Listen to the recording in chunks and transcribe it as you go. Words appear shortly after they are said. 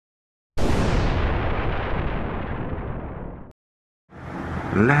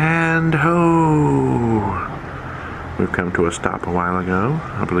Land ho! We've come to a stop a while ago.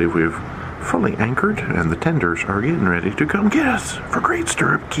 I believe we've fully anchored, and the tenders are getting ready to come get us for Great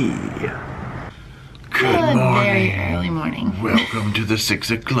Stirrup Cay. Good morning. Very early morning. Welcome to the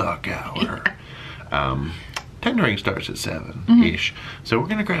 6 o'clock hour. Tendering starts at 7-ish, so we're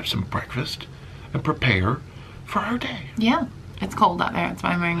gonna grab some breakfast and prepare for our day. Yeah, it's cold out there. That's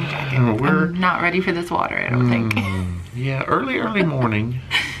why I'm wearing a jacket. I'm not ready for this water, I don't think. Yeah, early morning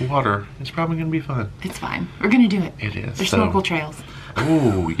water. It's probably gonna be fun. It's fine. We're gonna do it. It is. There's snorkel trails.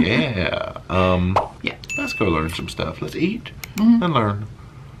 Oh yeah. Yeah. Let's go learn some stuff. Let's eat and learn.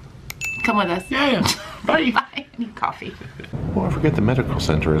 Come with us. Yeah. Bye. Bye. I need coffee. Well, I forget the medical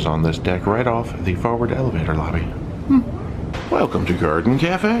center is on this deck right off the forward elevator lobby. Welcome to Garden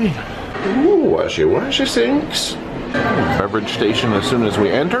Cafe. Ooh, washy sinks. Beverage station as soon as we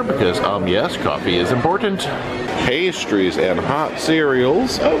enter because, yes, coffee is important. Pastries and hot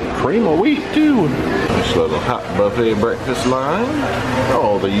cereals. Oh, cream of wheat too. Nice little hot buffet breakfast line.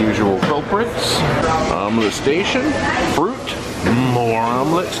 All the usual culprits. Omelet station. Fruit. More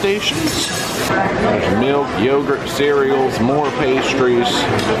omelet stations. There's milk, yogurt, cereals, more pastries,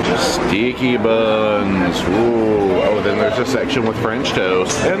 sticky buns. Ooh. Oh, then there's a section with French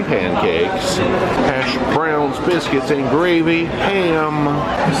toast and pancakes, hash browns, biscuits, and gravy, ham,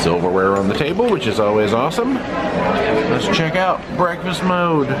 silverware on the table, which is always awesome. Let's check out breakfast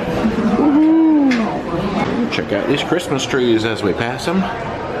mode. Woohoo! Check out these Christmas trees as we pass them.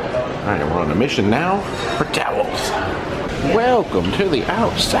 All right, we're on a mission now for towels. Welcome to the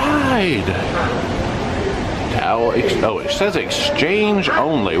outside. Towel, oh, it says exchange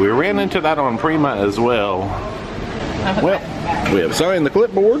only. We ran into that on Prima as well. Well, we have signed the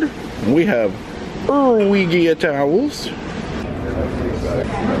clipboard. We have Norwegian towels.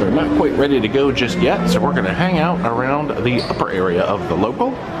 They're not quite ready to go just yet, so we're going to hang out around the upper area of the local.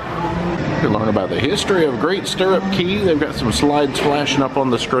 To learn about the history of Great Stirrup Cay. They've got some slides flashing up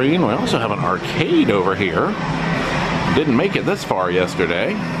on the screen. We also have an arcade over here. Didn't make it this far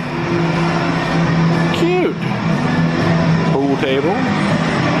yesterday. Cute. Pool table.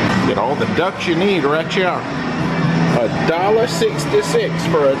 Get all the ducks you need right here.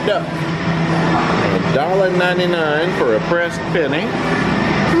 $1.66 for a duck. $1.99 for a pressed penny.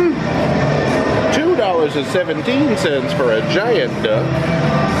 $2.17 for a giant duck.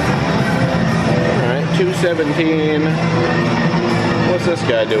 Alright, $2.17. What's this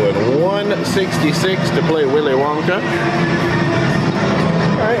guy doing? $1.66 to play Willy Wonka.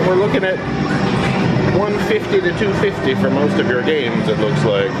 Alright, we're looking at $1.50 to $2.50 for most of your games, it looks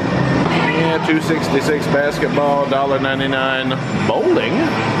like. Yeah, $2.66 basketball, $1.99 bowling.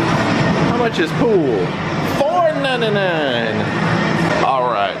 How much is pool? $4.99.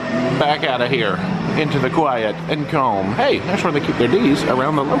 Alright, back out of here. Into the quiet and calm. Hey, that's where they keep their D's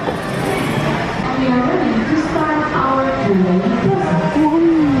around the local.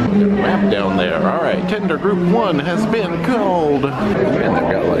 Map down there. Alright, tender group 1 has been called. And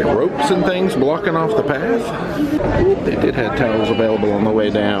they've got like ropes and things blocking off the path. Ooh, they did have towels available on the way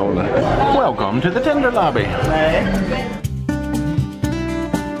down. Welcome to the tender lobby.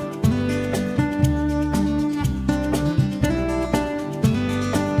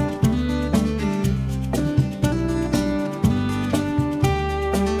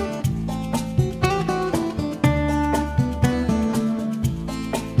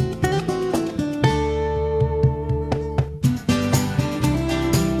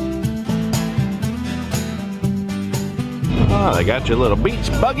 Oh, they got your little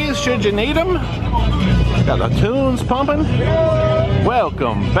beach buggies should you need them. Got the tunes pumping.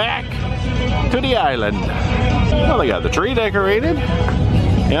 Welcome back to the island. Oh, they got the tree decorated.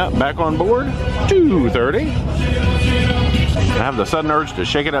 Yeah, back on board. 2:30. I have the sudden urge to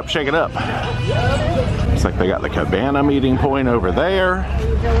shake it up, shake it up. Looks like they got the cabana meeting point over there.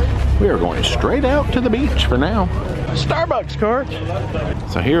 We are going straight out to the beach for now. Starbucks cart.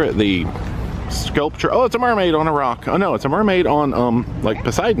 So here at the sculpture. Oh, it's a mermaid on a rock. Oh no, it's a mermaid on like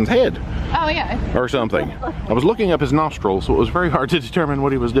Poseidon's head. Oh yeah. Or something. I was looking up his nostrils, so it was very hard to determine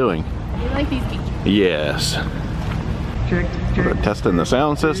what he was doing. You like these beach? Yes. We're testing the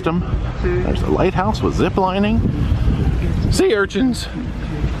sound system. There's a lighthouse with zip lining. Sea urchins.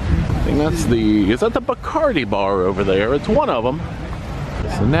 I think that's the, is that the Bacardi bar over there? It's one of them.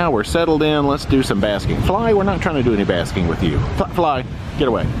 So now we're settled in. Let's do some basking. Fly, we're not trying to do any basking with you. Fly, get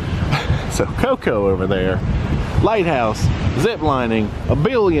away. So Coco over there, lighthouse, zip lining, a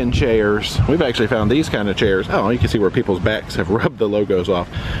billion chairs. We've actually found these kind of chairs. Oh, you can see where people's backs have rubbed the logos off.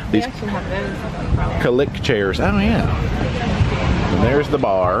 These actually have those. Calic chairs. Oh yeah. And there's the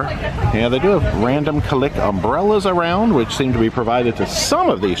bar. Yeah, they do have random Kalik umbrellas around, which seem to be provided to some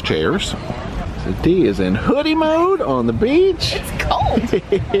of these chairs. So D is in hoodie mode on the beach. It's cold.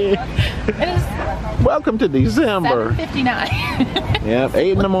 It is. Welcome to December. 7:59. Yep,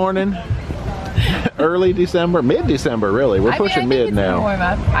 8 in the morning. Early December, mid-December, really. We're pushing mid it's now. Warm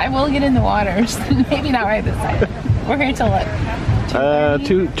up. I will get in the waters. Maybe not right this time. We're here till what?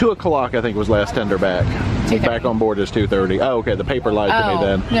 2 o'clock, I think, was last tender back. Back on board is 2:30. Oh, okay. The paper lied to me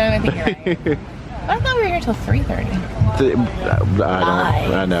then. No, I think you're right. I thought we were here till 3:30.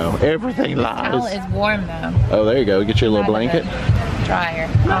 I know. Everything lies. The towel is warm though. Oh, there you go. Get you a little blanket. Dryer.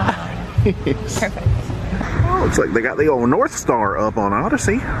 Perfect. Oh, looks like they got the old North Star up on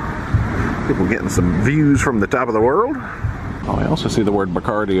Odyssey. People getting some views from the top of the world. Oh, I also see the word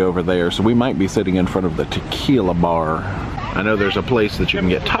Bacardi over there, so we might be sitting in front of the tequila bar. I know there's a place that you can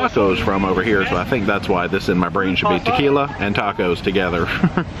get tacos from over here, so I think that's why this in my brain should be tequila and tacos together.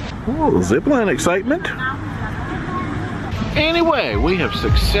 Oh, zipline excitement. Anyway, we have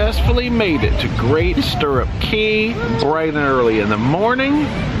successfully made it to Great Stirrup Cay, bright and early in the morning.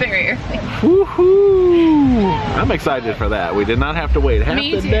 Very early. Woohoo! I'm excited for that. We did not have to wait half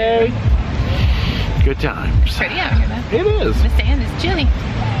the day. Good times. Pretty out here though. It is. The sand is chilly.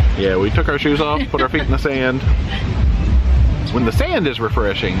 Yeah, we took our shoes off, put our feet in the sand. When the sand is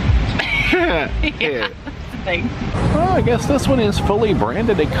refreshing. Yeah. Well, I guess this one is fully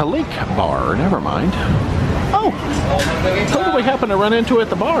branded a Kalik bar. Never mind. Oh, totally happened to run into it at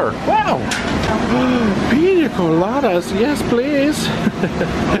the bar. Wow. Pina coladas, yes please.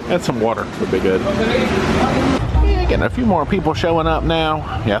 And some water would be good. Yeah, getting a few more people showing up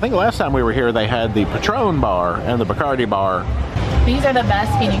now. Yeah, I think last time we were here they had the Patron bar and the Bacardi bar. These are the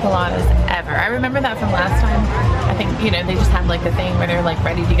best pina coladas ever. I remember that from last time. I think, you know, they just have like the thing where they're like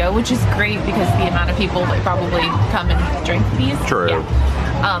ready to go, which is great because the amount of people that probably come and drink these. True.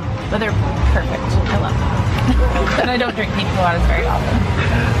 Yeah. But they're perfect. I love them. And I don't drink pina coladas very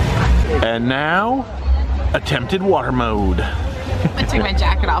often. And now, attempted water mode. I took my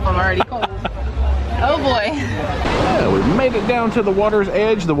jacket off. I'm already cold. Oh boy. Yeah, we made it down to the water's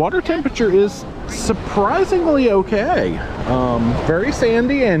edge. The water temperature is surprisingly okay. Very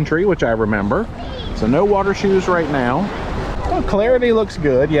sandy entry, which I remember. So no water shoes right now. Oh, clarity looks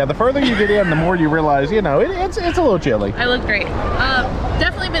good. Yeah, the further you get in, the more you realize, you know, it's a little chilly. I look great.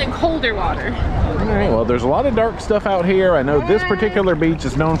 Definitely been in colder water. All right, well, there's a lot of dark stuff out here. I know this particular beach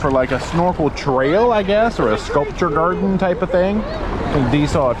is known for like a snorkel trail, I guess, or a sculpture garden type of thing. I think Dee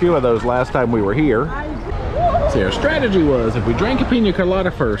saw a few of those last time we were here. See, our strategy was if we drank a pina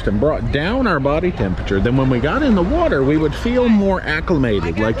colada first and brought down our body temperature, then when we got in the water, we would feel more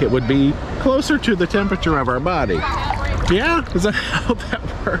acclimated, like it would be closer to the temperature of our body. Yeah, is that how that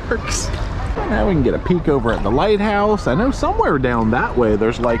works? Now we can get a peek over at the lighthouse. I know somewhere down that way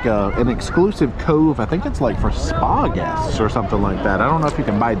there's like an exclusive cove. I think it's like for spa guests or something like that. I don't know if you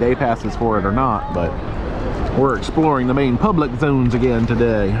can buy day passes for it or not, but we're exploring the main public zones again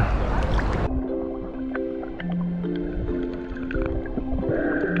today.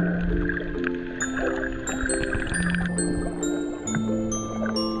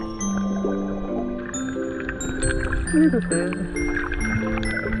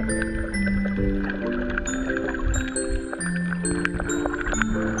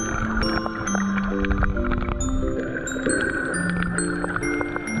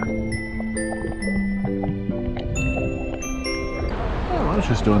 I was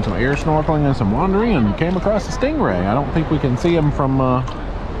just doing some air snorkeling and some wandering and came across a stingray. I don't think we can see him from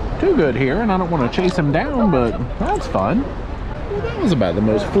too good here, and I don't want to chase him down, but that's fun. Well, that was about the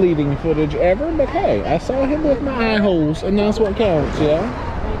most fleeting footage ever, but hey, I saw him with my eye holes, and that's what counts, yeah?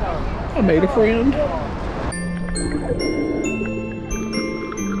 I made a friend.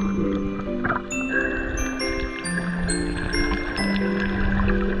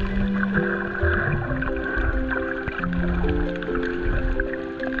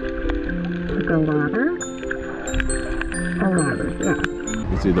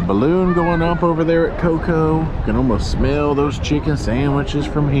 You see the balloon going up over there at Coco. You can almost smell those chicken sandwiches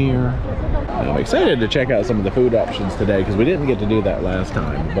from here. I'm excited to check out some of the food options today because we didn't get to do that last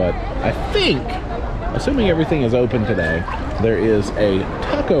time. But I think, assuming everything is open today, there is a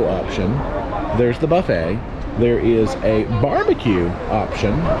taco option, there's the buffet, there is a barbecue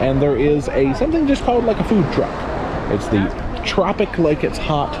option, and there is a something just called like a food truck. It's the Tropic Like It's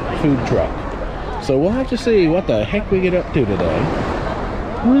Hot food truck. So we'll have to see what the heck we get up to today.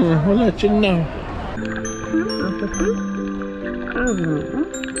 We'll let you know.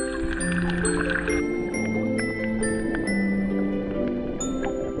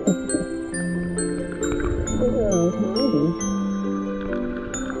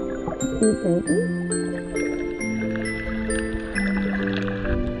 Now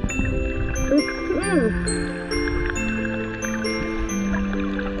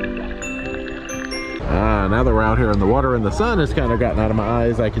that we're out here in the water and the sun has kind of gotten out of my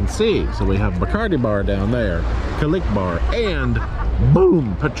eyes, I can see. So we have Bacardi bar down there, Calic bar, and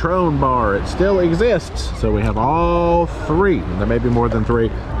boom, Patron bar. It still exists. So we have all three. And there may be more than three.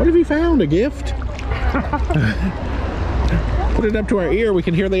 What have you found? A gift? Put it up to our ear. We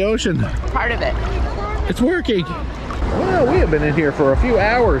can hear the ocean. Part of it. It's working. Well, we have been in here for a few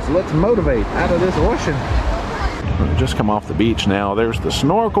hours. Let's motivate out of this ocean. We've just come off the beach now. There's the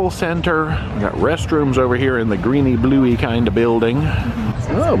Snorkel Center. We got restrooms over here in the greeny bluey kind of building.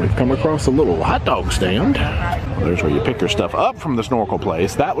 Oh, we've come across a little hot dog stand. Well, there's where you pick your stuff up from the snorkel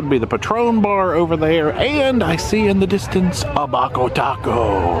place. That would be the Patron bar over there. And I see in the distance Abaco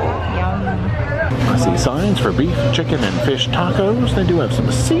taco. I see signs for beef, chicken, and fish tacos. They do have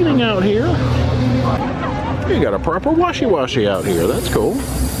some seating out here. You got a proper washy-washy out here. That's cool.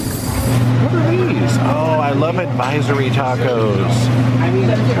 What are these? Oh, I love advisory tacos.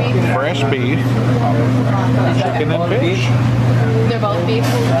 Fresh beef, chicken and fish. They're both beef?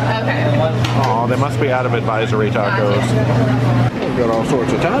 Okay. Oh, they must be out of advisory tacos. We've got all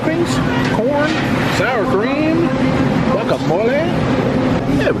sorts of toppings. Corn, sour cream, guacamole.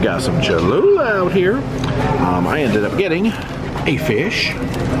 Yeah, we've got some Cholula out here. I ended up getting a fish.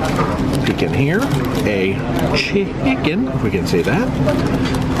 Let's peek in here. A chicken, if we can see that.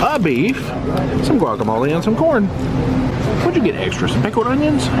 A beef, some guacamole, and some corn. What'd you get extra? Some pickled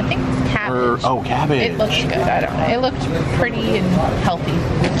onions? I think cabbage. Oh, cabbage. It looked good. I don't know. It looked pretty and healthy.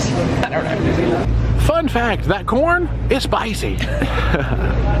 I don't know. Fun fact, that corn is spicy.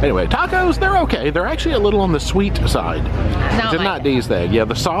 Anyway, tacos, they're okay. They're actually a little on the sweet side. Not these things. Yeah,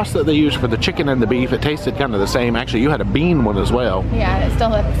 the sauce that they use for the chicken and the beef, it tasted kind of the same. Actually, you had a bean one as well. Yeah, it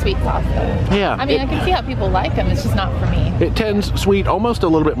still had the sweet sauce though. Yeah. I mean, I can see how people like them. It's just not for me. It tends sweet, almost a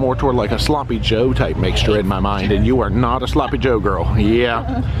little bit more toward like a Sloppy Joe type mixture in my mind, and you are not a Sloppy Joe girl.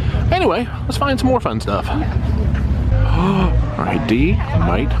 Yeah. Anyway, let's find some more fun stuff. All right, Dee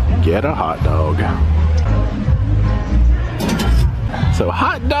might get a hot dog. So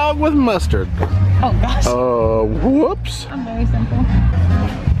hot dog with mustard. Oh gosh. Whoops. I'm very simple.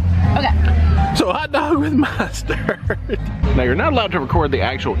 Okay. So hot dog with mustard. Now you're not allowed to record the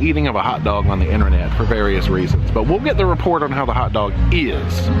actual eating of a hot dog on the internet for various reasons, but we'll get the report on how the hot dog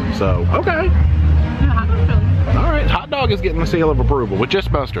is. So, okay. All right, hot dog is getting the seal of approval with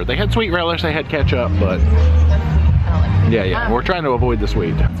just mustard. They had sweet relish, they had ketchup, but yeah, we're trying to avoid the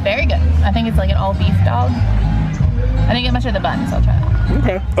sweet. It's very good. I think it's like an all beef dog. I didn't get much of the bun, so I'll try that.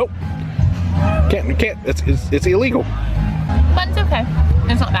 Okay. Oh, can't. It's illegal. Bun's okay.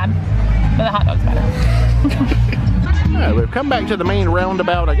 It's not bad, but the hot dog's better. Alright, we've come back to the main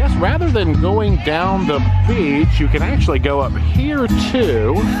roundabout. I guess rather than going down the beach, you can actually go up here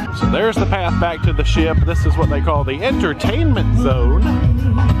too. So there's the path back to the ship. This is what they call the entertainment zone.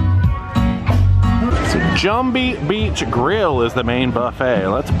 So Jumbie Beach Grill is the main buffet.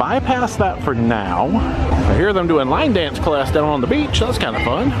 Let's bypass that for now. I hear them doing line dance class down on the beach. That's kind of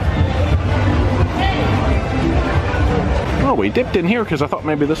fun. Well, we dipped in here because I thought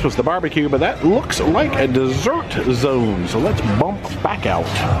maybe this was the barbecue, but that looks like a dessert zone. So let's bump back out.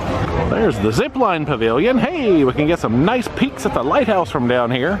 Well, there's the zipline pavilion. Hey, we can get some nice peeks at the lighthouse from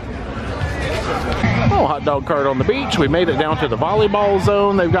down here. Oh, hot dog cart on the beach. We made it down to the volleyball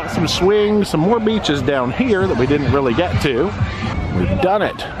zone. They've got some swings, some more beaches down here that we didn't really get to. We've done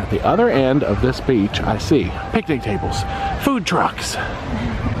it. At the other end of this beach, I see picnic tables, food trucks.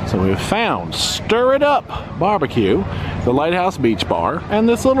 So we've found Stir It Up Barbecue, the Lighthouse Beach Bar, and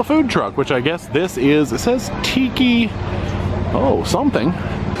this little food truck, which I guess this is, it says Tiki, something.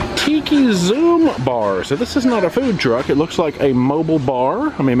 Tiki Zoom Bar. So this is not a food truck. It looks like a mobile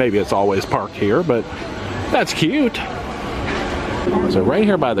bar. I mean, maybe it's always parked here, but that's cute. So right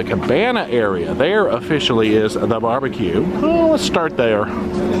here by the cabana area, there officially is the barbecue. Oh, let's start there.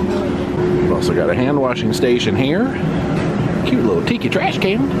 We've also got a hand washing station here. Cute little tiki trash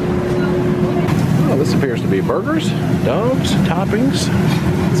can. Oh, this appears to be burgers, dogs, toppings.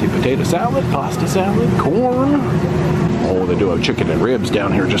 Let's see, potato salad, pasta salad, corn. Oh, they do have chicken and ribs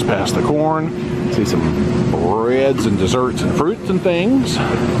down here just past the corn. See some breads and desserts and fruits and things.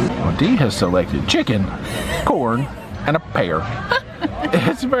 Well, Dee has selected chicken, corn, and a pear.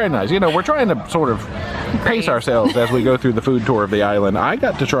 It's very nice. You know, we're trying to sort of pace ourselves as we go through the food tour of the island. I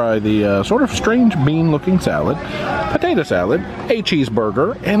got to try the sort of strange bean-looking salad, potato salad, a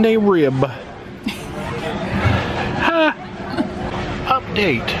cheeseburger, and a rib.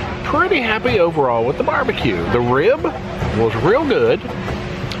 Update. Pretty happy overall with the barbecue. The rib was real good.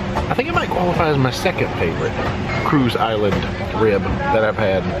 I think it might qualify as my second favorite cruise island rib that I've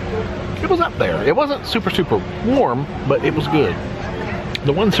had. It was up there. It wasn't super warm, but it was good.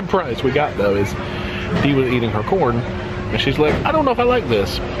 The one surprise we got though is Dee was eating her corn and she's like, I don't know if I like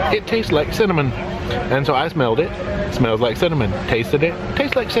this. It tastes like cinnamon. And so I smelled it. It smells like cinnamon. Tasted it.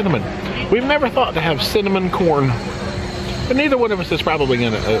 Tastes like cinnamon. We've never thought to have cinnamon corn, but neither one of us is probably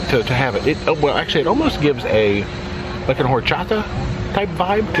gonna to have it. Well, actually, it almost gives a like an horchata type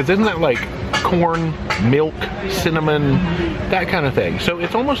vibe, because isn't that like corn, milk, cinnamon, that kind of thing? So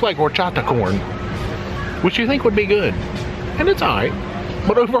it's almost like horchata corn, which you think would be good, and it's alright.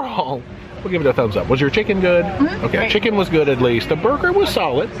 But overall, we'll give it a thumbs up. Was your chicken good? Mm-hmm. Okay, chicken was good at least. The burger was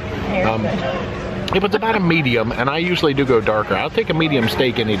solid. It was about a medium, and I usually do go darker. I'll take a medium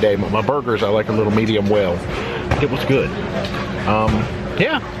steak any day, but my burgers I like a little medium well. It was good.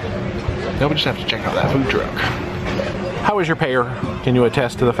 Yeah. Now we just have to check out that food truck. How is your pear? Can you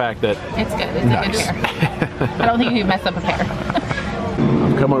attest to the fact that it's good? It's nice. A good pear. I don't think you mess up a pear.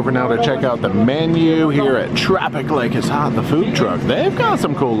 I've come over now to check out the menu here at Tropic Lake is Hot, the food truck. They've got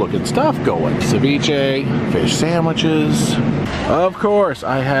some cool looking stuff going. Ceviche, fish sandwiches. Of course,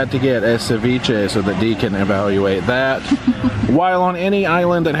 I had to get a ceviche so that Dee can evaluate that. While on any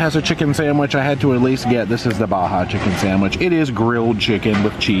island that has a chicken sandwich, I had to at least get, this is the Baja chicken sandwich. It is grilled chicken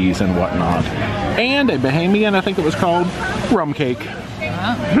with cheese and whatnot. And a Bahamian, I think it was called, rum cake.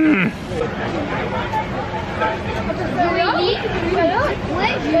 Wow.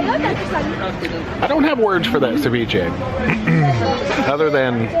 I don't have words for that ceviche. Other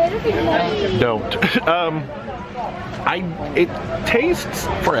than don't. It tastes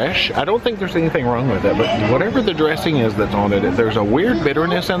fresh. I don't think there's anything wrong with it, but whatever the dressing is that's on it, there's a weird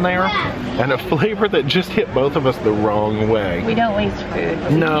bitterness in there and a flavor that just hit both of us the wrong way. We don't waste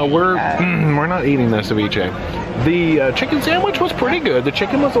food. No, we're not eating the ceviche. The chicken sandwich was pretty good. The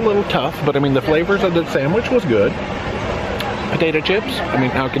chicken was a little tough, but I mean the flavors of the sandwich was good. Potato chips, I mean,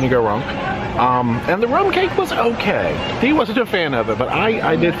 how can you go wrong? And the rum cake was okay. Dee wasn't a fan of it, but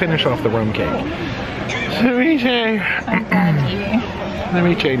I did finish off the rum cake. Ceviche. I'm done eating.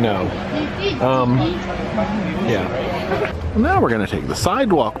 Ceviche, no. Yeah. Well, now we're gonna take the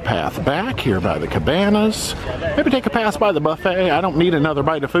sidewalk path back here by the cabanas. Maybe take a pass by the buffet. I don't need another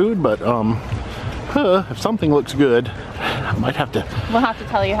bite of food, but if something looks good, I might have to. We'll have to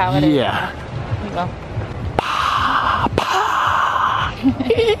tell you how it is. Yeah. We will.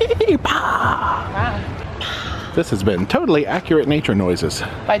 Wow. This has been Totally Accurate Nature Noises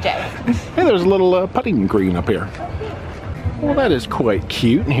by Jay. Hey, there's a little putting green up here. Well, that is quite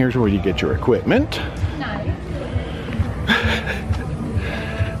cute. And here's where you get your equipment. Nice.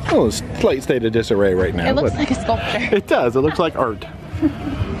 Well, it's a slight state of disarray right now. It looks like a sculpture. It does. It looks like art.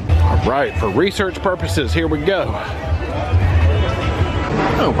 All right, for research purposes, here we go.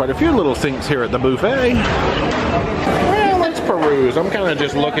 Oh, quite a few little sinks here at the buffet. Well, let's peruse. I'm kind of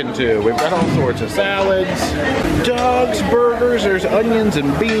just looking too. We've got all sorts of salads, dogs, burgers, there's onions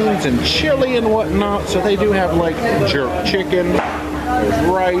and beans and chili and whatnot. So they do have like jerk chicken, there's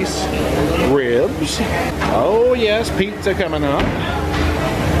rice, ribs. Oh yes, pizza coming up.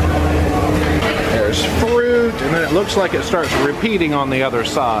 There's fruit, and then it looks like it starts repeating on the other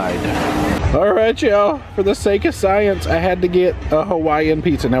side. All right, y'all, for the sake of science, I had to get a Hawaiian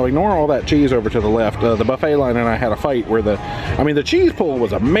pizza. Now, ignore all that cheese over to the left. The buffet line and I had a fight where the cheese pull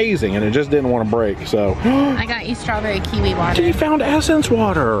was amazing, and it just didn't want to break, so. I got you strawberry kiwi water. She found essence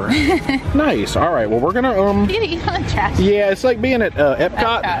water. Nice. All right, well, we're gonna, You gotta eat on the trash. Yeah, it's like being at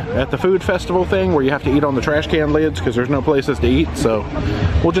Epcot, at the food festival thing, where you have to eat on the trash can lids because there's no places to eat, so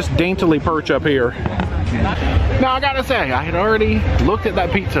we'll just daintily perch up here. Now I gotta say, I had already looked at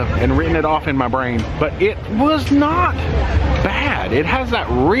that pizza and written it off in my brain, but it was not bad. It has that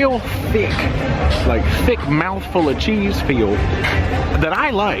real thick mouthful of cheese feel that I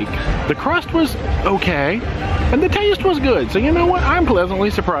like. The crust was okay, and the taste was good. So you know what? I'm pleasantly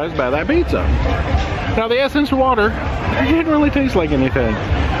surprised by that pizza. Now the essence water, it didn't really taste like anything,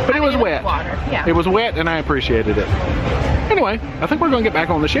 but it was wet. Water. Yeah. It was wet, and I appreciated it. Anyway, I think we're going to get back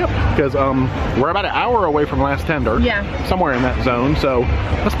on the ship because we're about an hour away from last tender. Yeah. Somewhere in that zone, so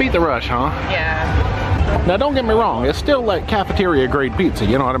let's beat the rush, huh? Yeah. Now, don't get me wrong, it's still like cafeteria grade pizza,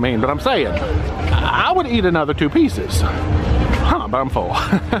 you know what I mean? But I'm saying, I would eat another 2 pieces. Huh, but I'm full.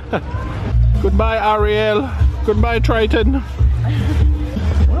 Goodbye, Ariel. Goodbye, Triton.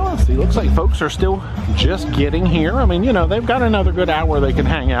 Well, let's see, looks like folks are still just getting here. I mean, you know, they've got another good hour they can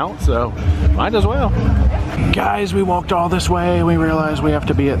hang out, so might as well. Guys, we walked all this way. We realized we have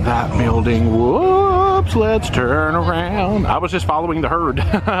to be at that building. Whoops, let's turn around. I was just following the herd.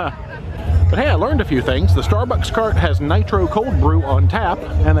 But hey, I learned a few things. The Starbucks cart has nitro cold brew on tap,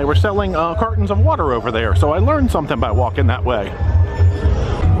 and they were selling cartons of water over there. So I learned something by walking that way.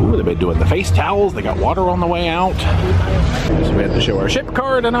 Ooh, they've been doing the face towels. They got water on the way out. So we had to show our ship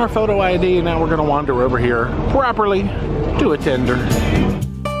card and our photo ID. And now we're gonna wander over here properly to a tender.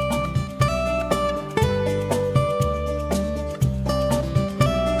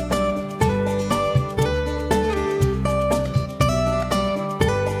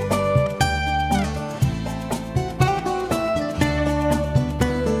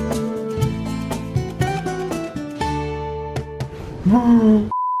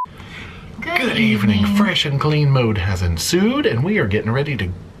 Good evening. Fresh and clean mode has ensued, and we are getting ready to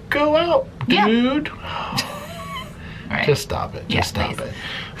go out, dude. Right. Just stop it. Just stop please. it.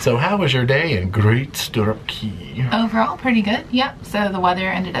 So how was your day in Great Stirrup Cay? Overall, pretty good. Yep. So the weather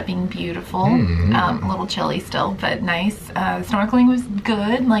ended up being beautiful. A little chilly still, but nice. Snorkeling was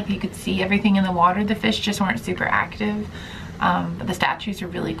good. Like, you could see everything in the water. The fish just weren't super active. But the statues are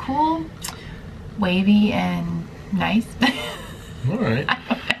really cool, wavy, and nice. All right.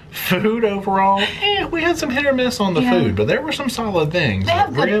 Food overall, we had some hit or miss on the food, but there were some solid things. They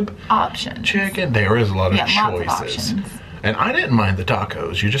have rib, good options. chicken, there is a lot of choices. Lots of options. And I didn't mind the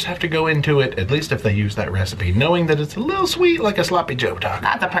tacos. You just have to go into it, at least if they use that recipe, knowing that it's a little sweet like a Sloppy Joe taco.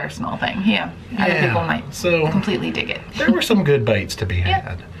 That's a personal thing, yeah. Other people might completely dig it. There were some good bites to be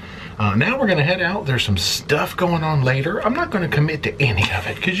had. Now we're gonna head out. There's some stuff going on later. I'm not gonna commit to any of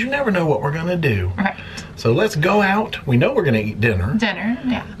it because you never know what we're gonna do. Right. So let's go out. We know we're gonna eat dinner. Dinner,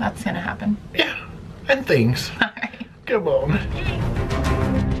 yeah, that's gonna happen. Yeah, and things. All right. Come on.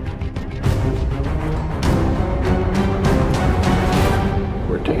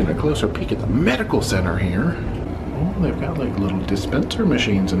 We're taking a closer peek at the medical center here. Oh, they've got like little dispenser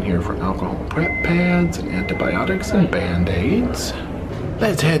machines in here for alcohol prep pads and antibiotics and band-aids.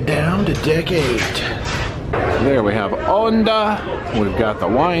 Let's head down to deck 8. There we have Onda. We've got the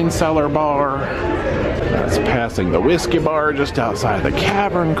wine cellar bar. That's passing the whiskey bar just outside the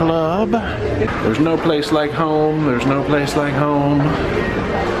Cavern Club. There's no place like home. There's no place like home.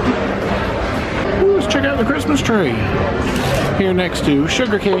 Ooh, let's check out the Christmas tree. Here next to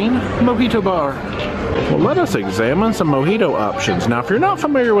Sugarcane Mojito Bar. Well, let us examine some mojito options. Now, if you're not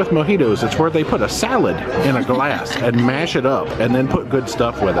familiar with mojitos, it's where they put a salad in a glass and mash it up and then put good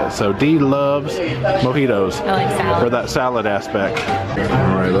stuff with it. So Dee loves mojitos for that salad aspect.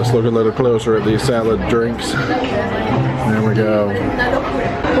 All right, let's look a little closer at these salad drinks. There we go.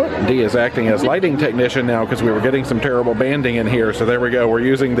 Dee is acting as lighting technician now because we were getting some terrible banding in here. So there we go. We're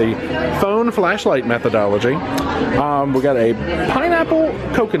using the phone flashlight methodology. We got a pineapple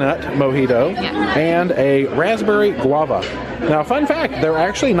coconut mojito and a raspberry guava. Now, fun fact, they're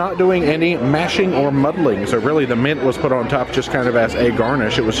actually not doing any mashing or muddling. So really the mint was put on top just kind of as a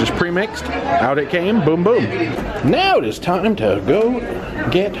garnish. It was just pre-mixed. Out it came. Boom, boom. Now it is time to go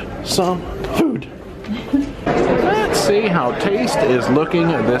get some food. Let's see how Taste is looking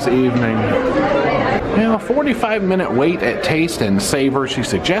this evening. Now, 45-minute wait at Taste and Savor. She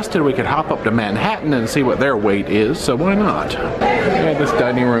suggested we could hop up to Manhattan and see what their wait is, so why not? Yeah, this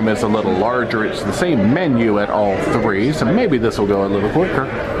dining room is a little larger. It's the same menu at all 3, so maybe this will go a little quicker.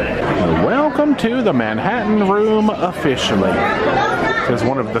 Welcome to the Manhattan room officially. This is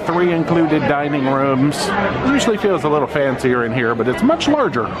one of the 3 included dining rooms. Usually feels a little fancier in here, but it's much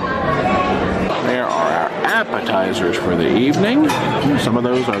larger. There are our appetizers for the evening. Some of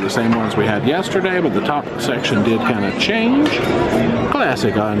those are the same ones we had yesterday, but the top section did kind of change.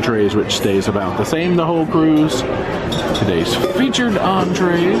 Classic entrees, which stays about the same the whole cruise. Today's featured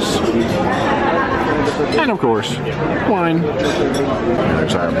entrees. And of course, wine.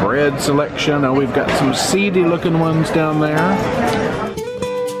 There's our bread selection. Now we've got some seedy looking ones down there.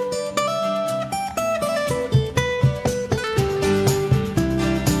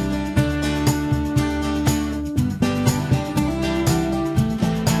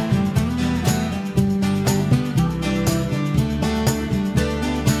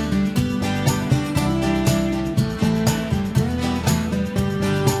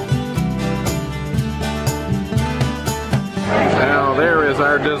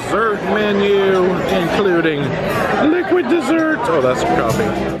 Our dessert menu, including liquid dessert. Oh, that's coffee.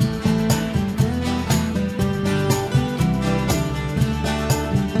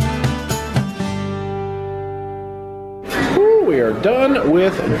 We are done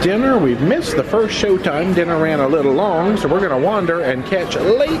with dinner. We've missed the first showtime. Dinner ran a little long, so we're going to wander and catch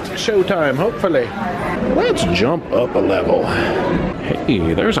late showtime, hopefully. Let's jump up a level.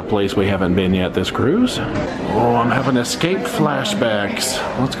 Hey, there's a place we haven't been yet this cruise. Oh, I'm having escape flashbacks.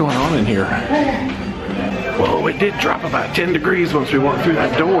 What's going on in here? Whoa, it did drop about 10 degrees once we walked through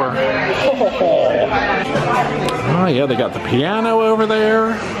that door. Oh yeah, they got the piano over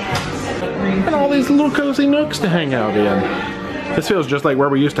there. And all these little cozy nooks to hang out in. This feels just like where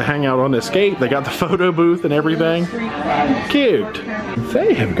we used to hang out on Escape. They got the photo booth and everything. Cute.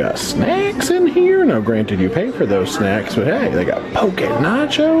 They have got snacks in here. Now granted you pay for those snacks, but hey, they got poke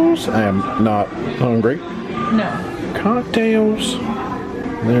nachos. I am not hungry. No. Cocktails.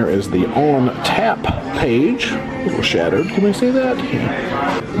 There is the on tap page. A little shadowed. Can we see that?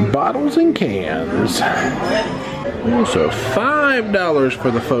 Yeah. Bottles and cans. Also $5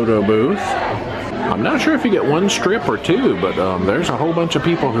 for the photo booth. I'm not sure if you get one strip or two, but there's a whole bunch of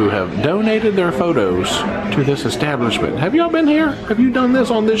people who have donated their photos to this establishment. Have y'all been here? Have you done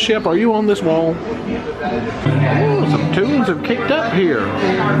this on this ship? Are you on this wall? Oh, some tunes have kicked up here.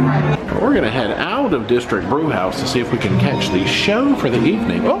 We're gonna head out of District Brewhouse to see if we can catch the show for the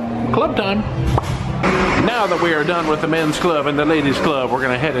evening. Oh, club time. Now that we are done with the men's club and the ladies club, we're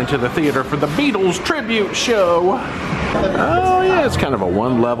going to head into the theater for the Beatles Tribute show. Oh yeah, it's kind of a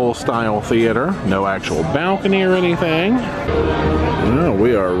one-level style theater. No actual balcony or anything. Well,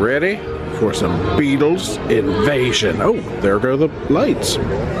 we are ready for some Beatles Invasion. Oh, there go the lights.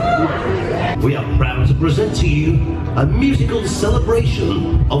 We are proud to present to you a musical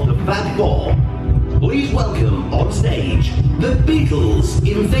celebration of the Fat Four. Please welcome on stage the Beatles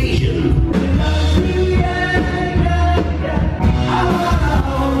Invasion.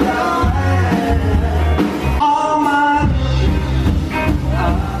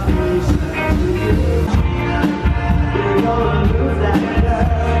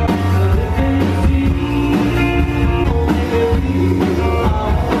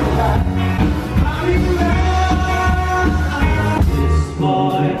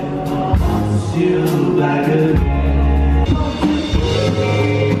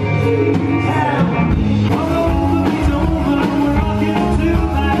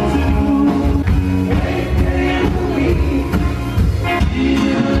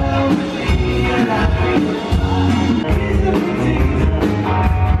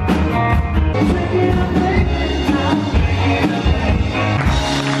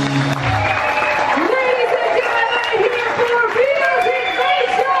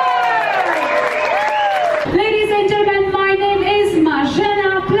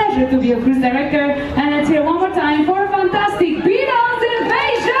 To be a cruise director, and let's hear one more time for fantastic Beatles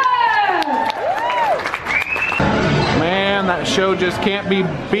Invasion! Man, that show just can't be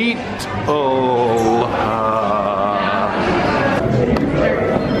beat. Oh.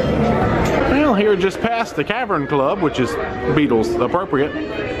 Well, here just past the Cavern Club, which is Beatles appropriate,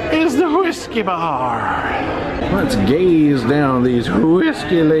 is the Whiskey Bar. Let's gaze down these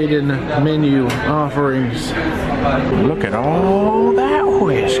whiskey-laden menu offerings. Look at all that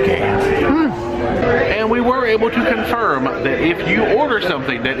whiskey. And we were able to confirm that if you order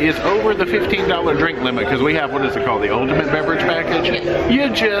something that is over the $15 drink limit, because we have, what is it called, the Ultimate Beverage Package, you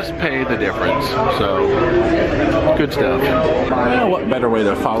just pay the difference. So, good stuff. Well, what better way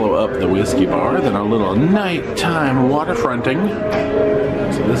to follow up the Whiskey Bar than a little nighttime waterfronting?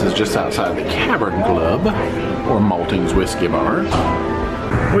 So this is just outside the Cavern Club, or Malting's Whiskey Bar.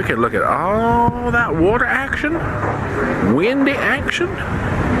 We could look at all that water action, windy action.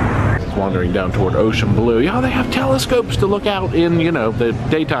 Wandering down toward ocean blue. Yeah, they have telescopes to look out in, you know, the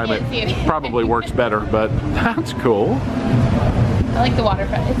daytime. It probably works better, but that's cool. I like the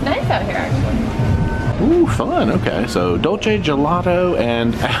waterfront. It's nice out here, actually. Ooh, fun. Okay, so Dolce Gelato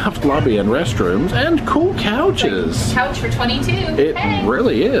and aft lobby and restrooms and cool couches. Couch for 22. It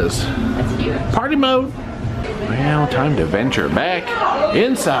really is. That's cute. Party mode. Well, time to venture back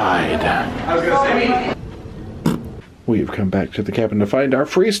inside. We've come back to the cabin to find our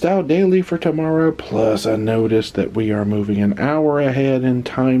freestyle daily for tomorrow, plus a notice that we are moving an hour ahead in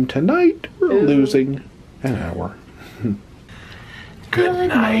time tonight. We're losing an hour. Good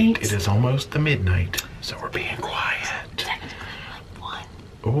night. It is almost the midnight, so we're being quiet.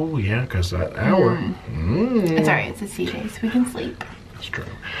 Oh yeah, because that hour. It's alright, it's a sea day, so we can sleep. That's true.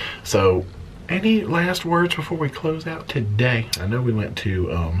 So, any last words before we close out today? I know we went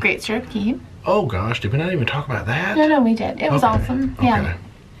to Great Stirrup Cay. Oh gosh, did we not even talk about that? No, we did. It was awesome. Yeah.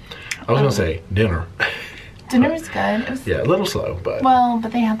 I was gonna say dinner. Dinner was good. It was, yeah, a little slow, but but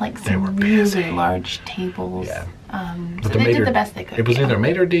they had like some really large tables. Yeah. So they did the best they could. It was either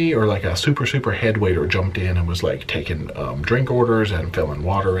maitre d' or like a super head waiter jumped in and was like taking drink orders and filling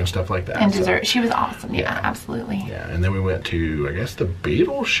water and stuff like that. And dessert. She was awesome. Yeah, absolutely. Yeah, and then we went to, I guess, the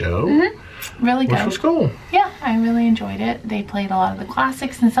Beatles show. Really good. Which was cool. Yeah, I really enjoyed it. They played a lot of the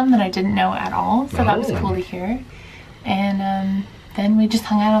classics and some that I didn't know at all, so that was cool to hear. And then we just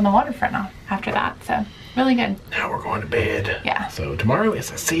hung out on the waterfront after that. So Really good. Now we're going to bed. Yeah. So tomorrow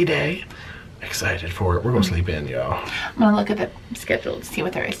is a sea day. Excited for it. We're gonna sleep in, y'all. I'm gonna look at the schedule to see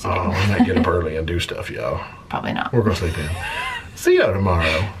what there is to do. Oh, we might get up early and do stuff, y'all. Probably not. We're gonna sleep in. See y'all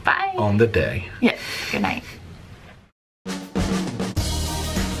tomorrow. Bye. On the day. Yes. Good night.